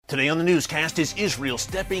Today on the newscast, is Israel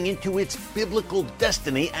stepping into its biblical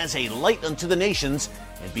destiny as a light unto the nations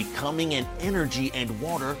and becoming an energy and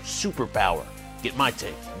water superpower? Get my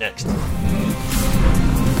take next.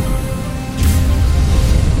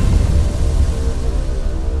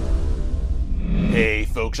 Hey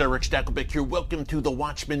folks, Eric Stakelbeck here. Welcome to the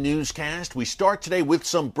Watchman Newscast. We start today with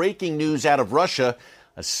some breaking news out of Russia.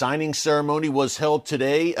 A signing ceremony was held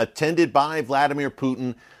today, attended by Vladimir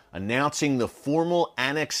Putin, announcing the formal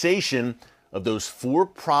annexation of those 4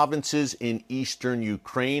 provinces in eastern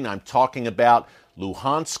Ukraine. I'm talking about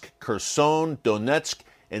Luhansk, Kherson, Donetsk,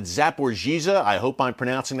 and Zaporizhzhia. I hope I'm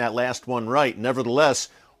pronouncing that last one right. Nevertheless,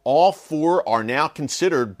 all 4 are now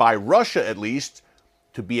considered, by Russia at least,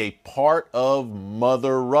 to be a part of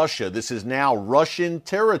Mother Russia. This is now Russian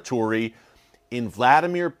territory in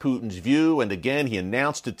Vladimir Putin's view. And again, he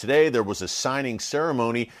announced it today. There was a signing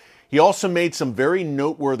ceremony. He also made some very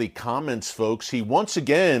noteworthy comments, folks. He once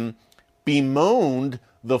again bemoaned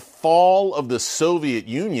the fall of the Soviet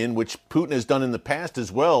Union, which Putin has done in the past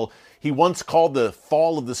as well. He once called the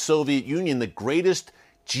fall of the Soviet Union the greatest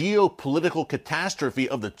geopolitical catastrophe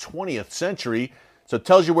of the 20th century. So it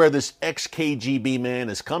tells you where this ex-KGB man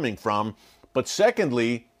is coming from. But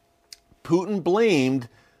secondly, Putin blamed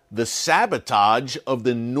the sabotage of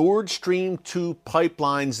the Nord Stream 2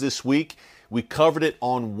 pipelines this week. We covered it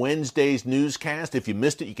on Wednesday's newscast. If you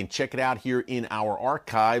missed it, you can check it out here in our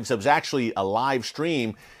archives. It was actually a live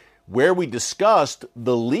stream where we discussed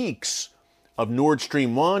the leaks of Nord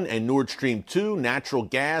Stream 1 and Nord Stream 2, natural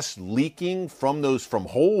gas leaking from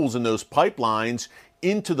holes in those pipelines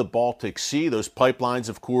into the Baltic Sea. Those pipelines,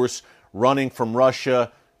 of course, running from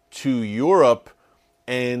Russia to Europe.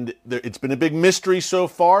 And it's been a big mystery so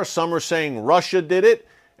far. Some are saying Russia did it,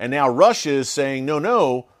 and now Russia is saying,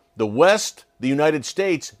 no, the West, the United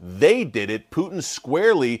States, they did it. Putin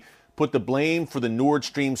squarely put the blame for the Nord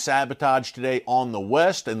Stream sabotage today on the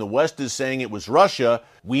West, and the West is saying it was Russia.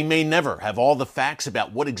 We may never have all the facts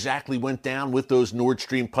about what exactly went down with those Nord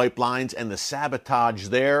Stream pipelines and the sabotage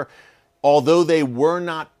there. Although they were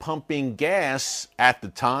not pumping gas at the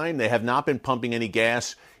time, they have not been pumping any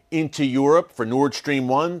gas into Europe for Nord Stream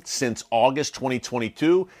 1 since August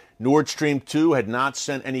 2022. Nord Stream 2 had not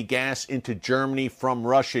sent any gas into Germany from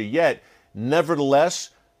Russia yet.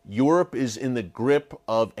 Nevertheless, Europe is in the grip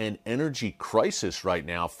of an energy crisis right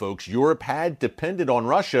now, folks. Europe had depended on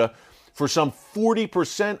Russia for some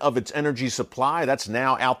 40% of its energy supply. That's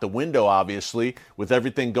now out the window, obviously, with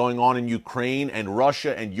everything going on in Ukraine, and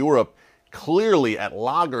Russia and Europe clearly at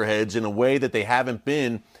loggerheads in a way that they haven't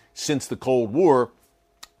been since the Cold War.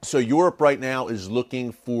 So Europe right now is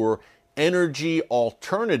looking for energy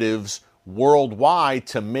alternatives worldwide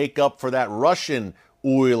to make up for that Russian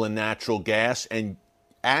oil and natural gas. And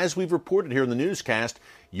as we've reported here in the newscast,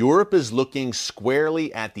 Europe is looking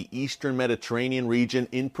squarely at the Eastern Mediterranean region,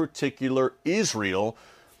 in particular Israel.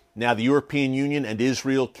 Now, the European Union and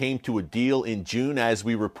Israel came to a deal in June, as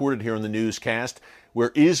we reported here in the newscast,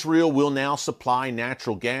 where Israel will now supply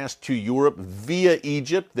natural gas to Europe via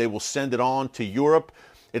Egypt. They will send it on to Europe.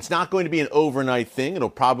 It's not going to be an overnight thing. It'll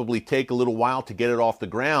probably take a little while to get it off the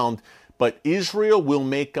ground, but Israel will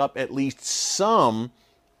make up at least some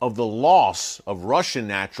of the loss of Russian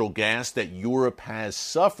natural gas that Europe has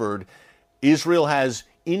suffered. Israel has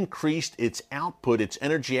increased its output, its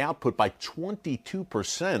energy output, by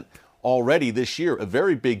 22% already this year. A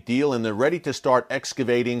very big deal, and they're ready to start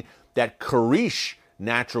excavating that Karish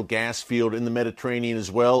natural gas field in the Mediterranean as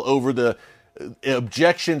well, over the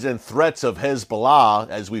objections and threats of Hezbollah,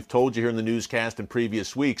 as we've told you here in the newscast in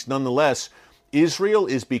previous weeks. Nonetheless, Israel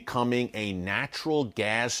is becoming a natural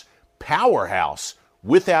gas powerhouse,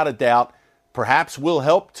 without a doubt. Perhaps will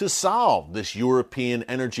help to solve this European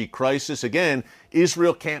energy crisis. Again,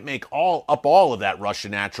 Israel can't make all of that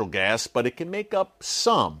Russian natural gas, but it can make up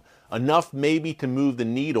some, enough maybe to move the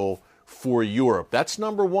needle for Europe. That's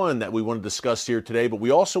number one that we want to discuss here today, but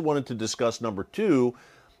we also wanted to discuss number two,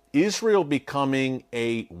 Israel becoming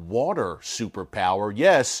a water superpower.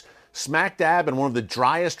 Yes, smack dab in one of the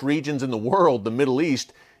driest regions in the world, the Middle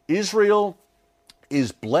East, Israel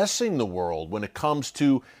is blessing the world when it comes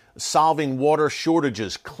to solving water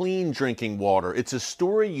shortages, clean drinking water. It's a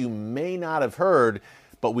story you may not have heard,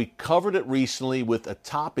 but we covered it recently with a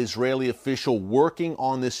top Israeli official working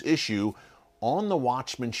on this issue on the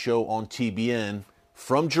Watchman show on TBN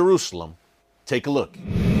from Jerusalem. Take a look.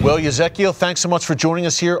 Well, Ezekiel, thanks so much for joining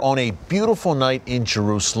us here on a beautiful night in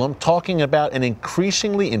Jerusalem, talking about an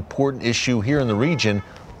increasingly important issue here in the region,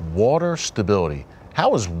 water stability.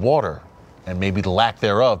 How is water, and maybe the lack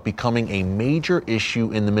thereof, becoming a major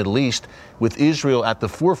issue in the Middle East, with Israel at the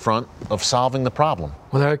forefront of solving the problem?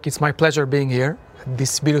 Well, Eric, it's my pleasure being here.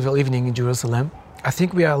 this beautiful evening in Jerusalem. I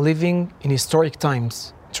think we are living in historic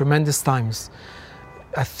times, tremendous times.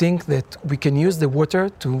 I think that we can use the water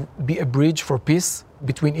to be a bridge for peace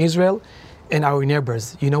between Israel and our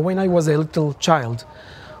neighbors. You know, when I was a little child,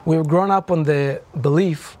 we were grown up on the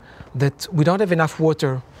belief that we don't have enough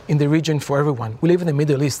water in the region for everyone. We live in the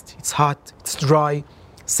Middle East. It's hot, it's dry,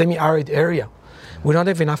 semi-arid area. We don't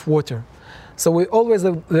have enough water. So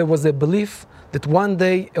there was a belief that one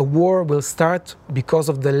day a war will start because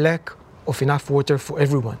of the lack of enough water for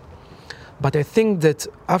everyone. But I think that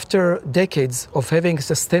after decades of having a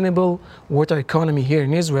sustainable water economy here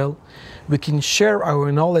in Israel, we can share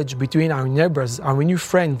our knowledge between our neighbors, our new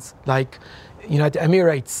friends like United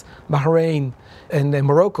Emirates, Bahrain, and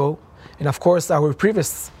Morocco, and of course our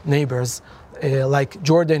previous neighbors like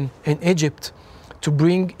Jordan and Egypt, to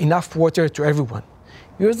bring enough water to everyone.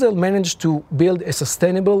 Israel managed to build a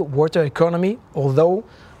sustainable water economy, although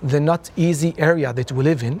the not easy area that we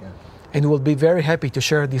live in, and we'll be very happy to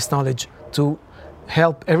share this knowledge to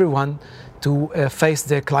help everyone to face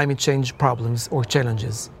the climate change problems or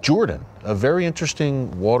challenges. Jordan, a very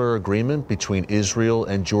interesting water agreement between Israel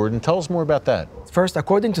and Jordan. Tell us more about that. First,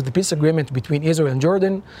 according to the peace agreement between Israel and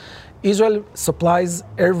Jordan, Israel supplies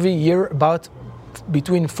every year about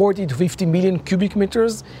between 40 to 50 million cubic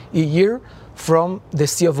meters a year from the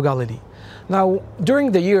Sea of Galilee. Now,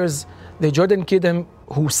 during the years, the Jordan Kingdom,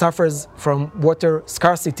 who suffers from water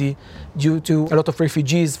scarcity due to a lot of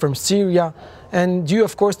refugees from Syria, and due,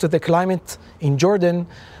 of course, to the climate in Jordan,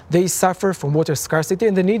 they suffer from water scarcity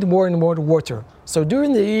and they need more and more water. So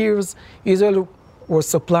during the years, Israel was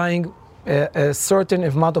supplying a certain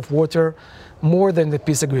amount of water more than the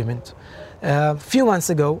peace agreement. A few months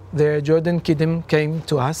ago, the Jordan Kingdom came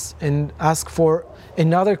to us and asked for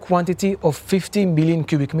another quantity of 50 million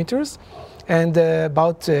cubic meters. And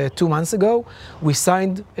about 2 months ago, we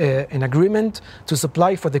signed an agreement to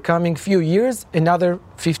supply for the coming few years another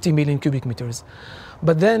 50 million cubic meters.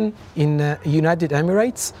 But then in United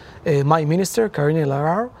Emirates, my minister, Karin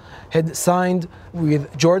El-Arar, had signed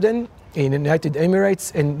with Jordan in United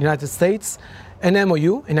Emirates and United States an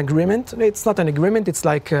MOU, an agreement. It's not an agreement, it's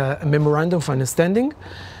like a memorandum of understanding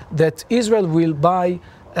that Israel will buy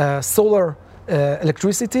solar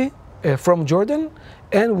electricity from Jordan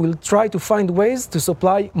and will try to find ways to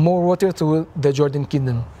supply more water to the Jordan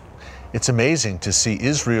Kingdom. It's amazing to see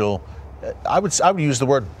Israel, I would use the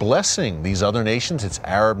word blessing these other nations, its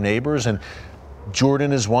Arab neighbors, and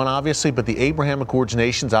Jordan is one, obviously, but the Abraham Accords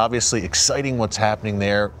nations, obviously exciting what's happening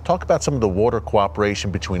there. Talk about some of the water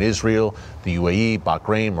cooperation between Israel, the UAE,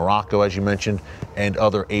 Bahrain, Morocco, as you mentioned, and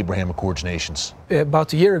other Abraham Accords nations.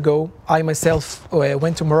 About a year ago, I myself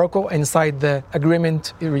went to Morocco and signed the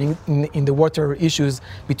agreement in the water issues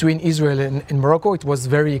between Israel and Morocco. It was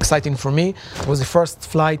very exciting for me. It was the first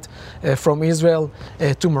flight from Israel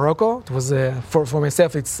to Morocco. It was, for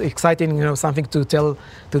myself, it's exciting, something to tell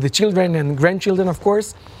to the children and grandchildren, of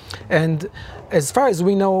course. And as far as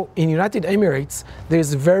we know, in United Emirates,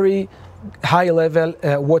 there's a very high-level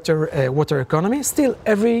water economy. Still,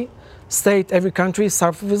 every state, every country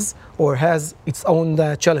suffers or has its own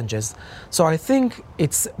challenges. So I think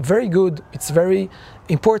it's very good, it's very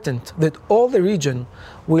important that all the region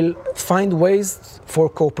will find ways for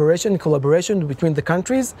cooperation and collaboration between the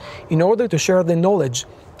countries in order to share the knowledge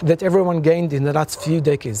that everyone gained in the last few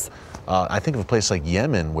decades. I think of a place like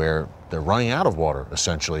Yemen where they're running out of water,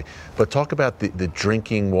 essentially. But talk about the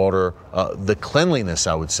drinking water, the cleanliness,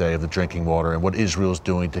 I would say, of the drinking water and what Israel's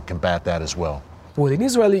doing to combat that as well. Well, in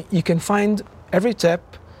Israel, you can find every tap,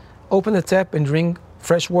 open the tap and drink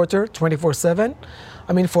fresh water 24/7.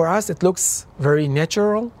 I mean, for us, it looks very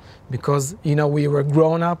natural because, we were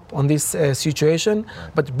grown up on this situation.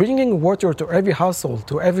 But bringing water to every household,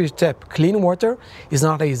 to every tap, clean water, is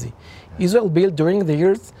not easy. Israel built during the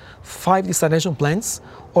years 5 desalination plants.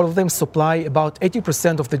 All of them supply about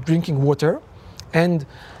 80% of the drinking water. And,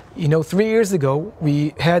 3 years ago,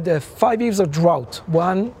 we had 5 years of drought,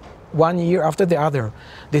 one year after the other.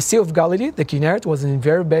 The Sea of Galilee, the Kinneret, was in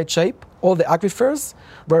very bad shape. All the aquifers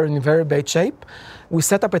were in very bad shape. We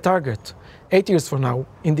set up a target 8 years from now.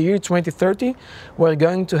 In the year 2030, we're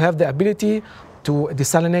going to have the ability to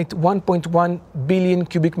desalinate 1.1 billion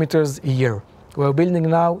cubic meters a year. We're building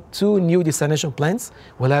now 2 new desalination plants.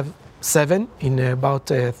 We'll have 7 in about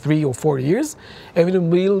 3 or 4 years, and we'll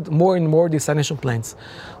build more and more desalination plants.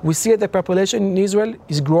 We see that the population in Israel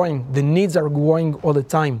is growing. The needs are growing all the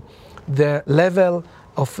time. The level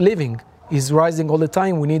of living is rising all the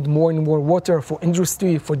time. We need more and more water for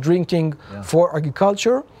industry, for drinking, for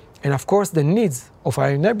agriculture. And of course, the needs of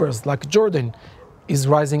our neighbors like Jordan is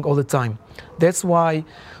rising all the time. That's why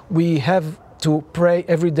we have to pray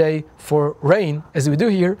every day for rain, as we do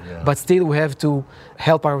here, but still we have to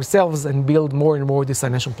help ourselves and build more and more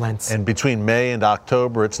desalination plants. And between May and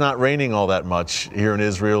October, it's not raining all that much here in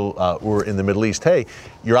Israel or in the Middle East. Hey,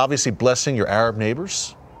 you're obviously blessing your Arab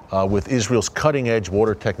neighbors with Israel's cutting-edge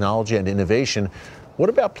water technology and innovation. What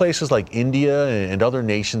about places like India and other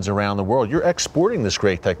nations around the world? You're exporting this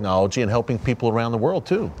great technology and helping people around the world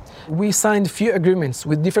too. We signed few agreements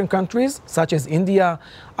with different countries, such as India,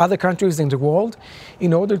 other countries in the world,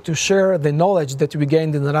 in order to share the knowledge that we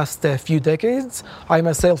gained in the last few decades. I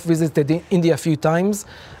myself visited India a few times.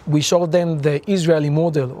 We showed them the Israeli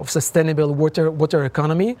model of sustainable water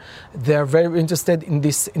economy. They are very interested in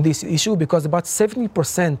this issue because about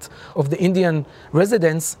 70% of the Indian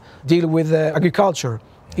residents deal with agriculture.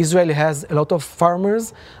 Israel has a lot of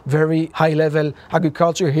farmers, very high-level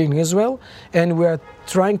agriculture here in Israel, and we are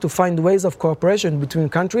trying to find ways of cooperation between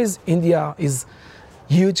countries. India is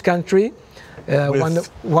a huge country. One of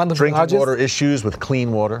the largest. Drinking water issues with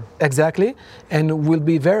clean water. Exactly, and we'll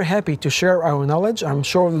be very happy to share our knowledge. I'm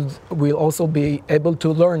sure we'll also be able to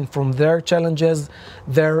learn from their challenges,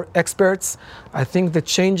 their experts. I think that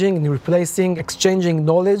changing and replacing, exchanging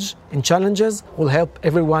knowledge and challenges will help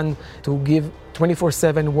everyone to give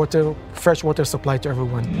 24/7 fresh water supply to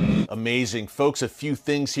everyone. Amazing. Folks, a few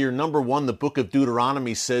things here. Number one, the book of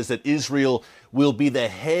Deuteronomy says that Israel will be the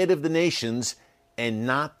head of the nations and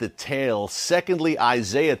not the tail. Secondly,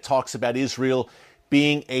 Isaiah talks about Israel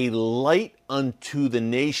being a light unto the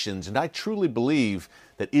nations. And I truly believe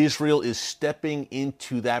that Israel is stepping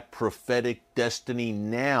into that prophetic destiny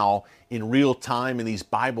now in real time in these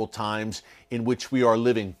Bible times in which we are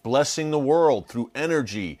living, blessing the world through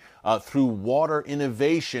energy, through water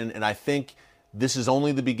innovation. And I think this is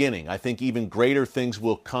only the beginning. I think even greater things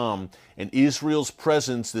will come. And Israel's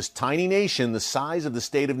presence, this tiny nation, the size of the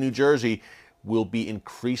state of New Jersey, will be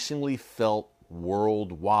increasingly felt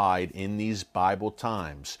worldwide in these Bible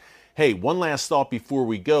times. Hey, one last thought before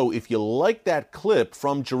we go. If you like that clip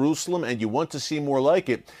from Jerusalem and you want to see more like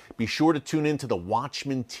it, be sure to tune in to the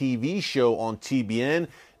Watchman TV show on TBN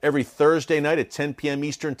every Thursday night at 10 p.m.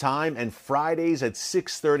 Eastern Time and Fridays at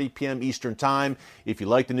 6:30 p.m. Eastern Time. If you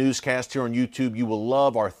like the newscast here on YouTube, you will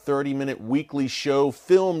love our 30-minute weekly show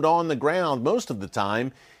filmed on the ground most of the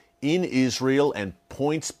time in Israel and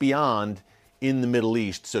points beyond in the Middle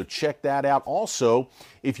East. So check that out. Also,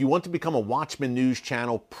 if you want to become a Watchman News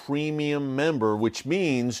Channel premium member, which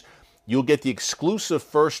means you'll get the exclusive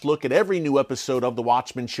first look at every new episode of The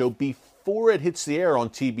Watchman Show before it hits the air on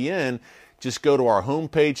TBN, just go to our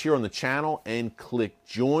homepage here on the channel and click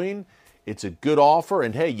join. It's a good offer,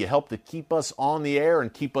 and hey, you help to keep us on the air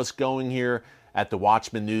and keep us going here at the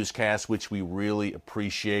Watchman Newscast, which we really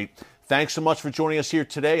appreciate. Thanks so much for joining us here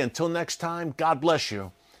today. Until next time, God bless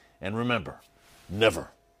you. And remember, never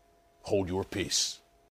hold your peace.